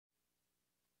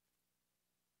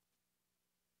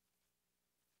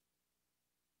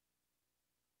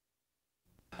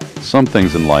Some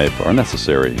things in life are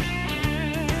necessary.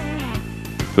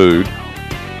 Food,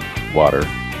 water,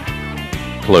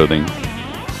 clothing.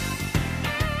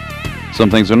 Some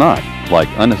things are not, like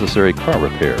unnecessary car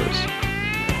repairs.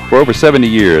 For over 70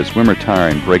 years, Wimmer Tire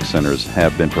and Brake Centers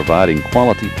have been providing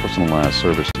quality personalized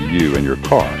service to you and your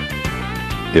car.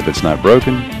 If it's not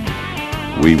broken,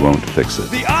 we won't fix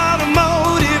it. The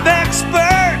automotive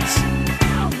experts,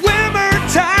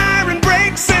 Wimmer Tire and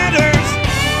Brake Centers.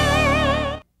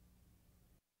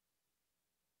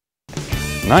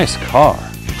 Nice car.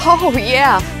 Oh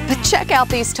yeah, but check out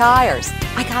these tires.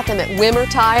 I got them at Wimmer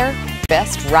Tire.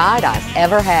 Best ride I've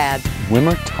ever had.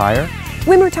 Wimmer Tire?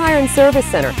 Wimmer Tire and Service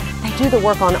Center. They do the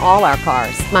work on all our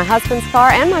cars. My husband's car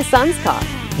and my son's car.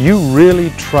 You really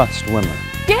trust Wimmer?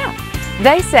 Yeah.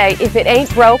 They say if it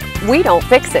ain't broke, we don't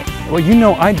fix it. Well, you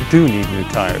know I do need new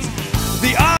tires.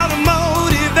 The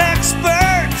automotive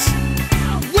experts,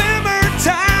 Wimmer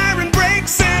Tire and Brake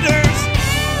Centers.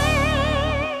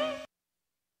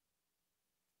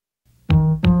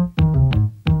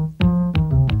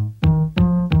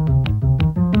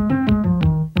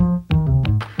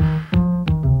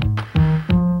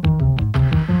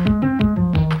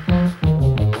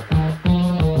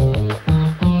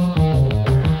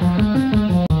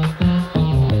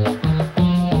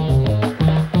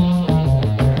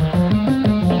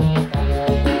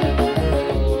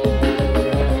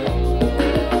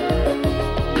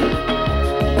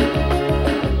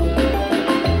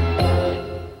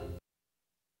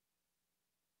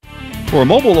 For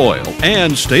mobile oil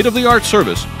and state-of-the-art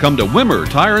service, come to Wimmer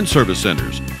Tire and Service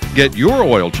Centers. Get your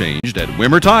oil changed at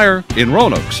Wimmer Tire in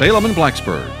Roanoke, Salem, and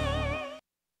Blacksburg.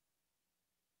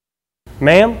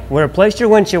 Ma'am, we replaced your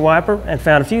windshield wiper and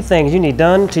found a few things you need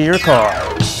done to your car.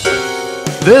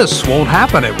 This won't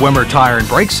happen at Wimmer Tire and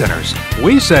Brake Centers.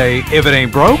 We say, if it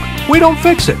ain't broke, we don't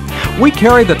fix it. We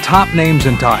carry the top names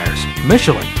in tires: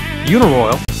 Michelin,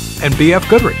 Uniroyal, and BF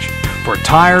Goodrich. For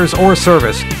tires or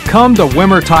service, come to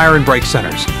Wimmer Tire and Brake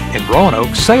Centers in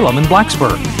Roanoke, Salem, and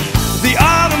Blacksburg. The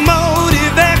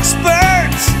automotive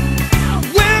experts,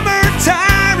 Wimmer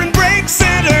Tire and Brake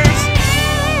Centers.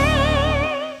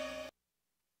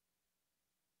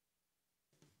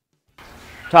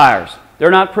 Tires.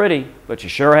 They're not pretty, but you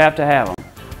sure have to have them.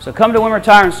 So come to Wimmer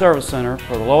Tire and Service Center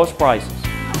for the lowest prices.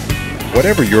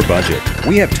 Whatever your budget,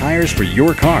 we have tires for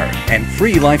your car and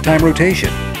free lifetime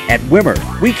rotation. At Wimmer,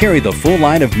 we carry the full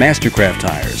line of Mastercraft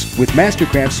tires with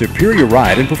Mastercraft's superior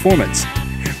ride and performance.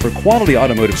 For quality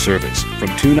automotive service,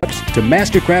 from tune-ups to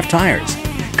Mastercraft tires,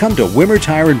 come to Wimmer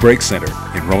Tire and Brake Center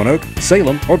in Roanoke,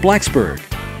 Salem, or Blacksburg.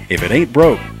 If it ain't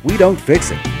broke, we don't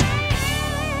fix it.